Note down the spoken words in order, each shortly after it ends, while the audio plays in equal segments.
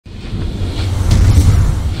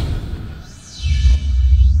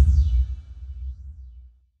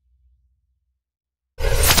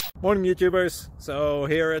Morning YouTubers. So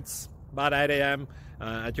here it's about 8 a.m.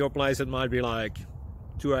 At your place it might be like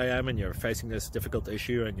 2 a.m. and you're facing this difficult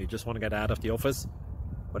issue and you just want to get out of the office.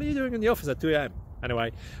 What are you doing in the office at 2 a.m.?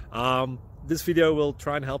 Anyway, this video will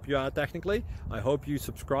try and help you out technically. I hope you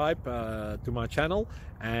subscribe to my channel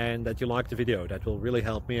and that you like the video. That will really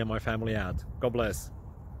help me and my family out. God bless.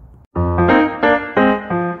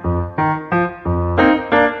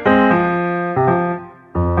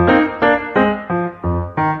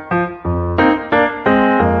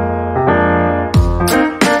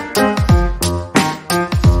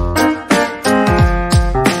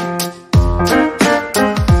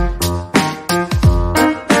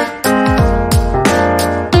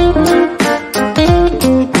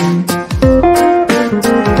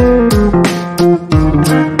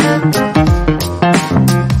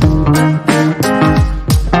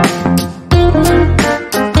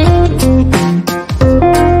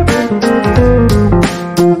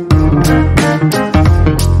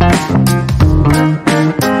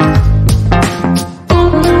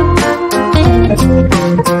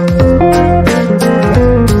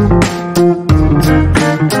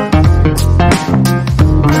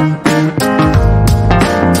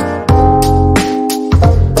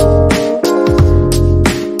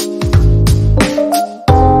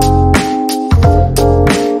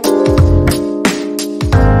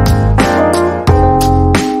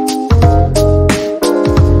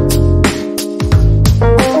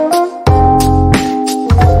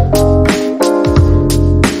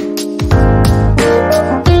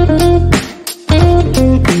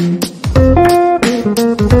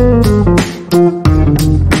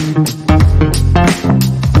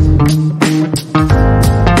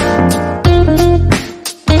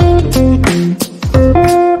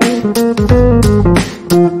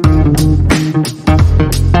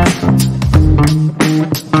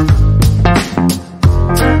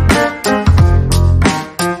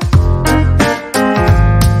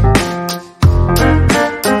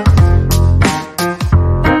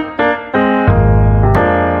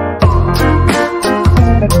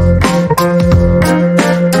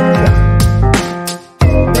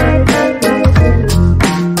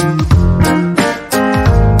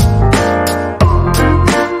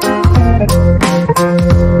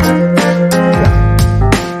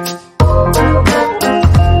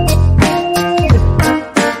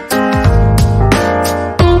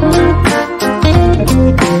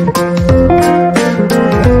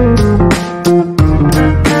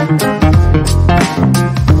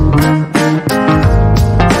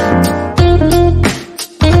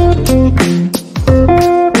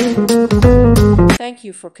 Thank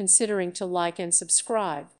you for considering to like and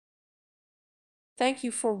subscribe. Thank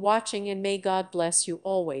you for watching and may God bless you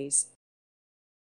always.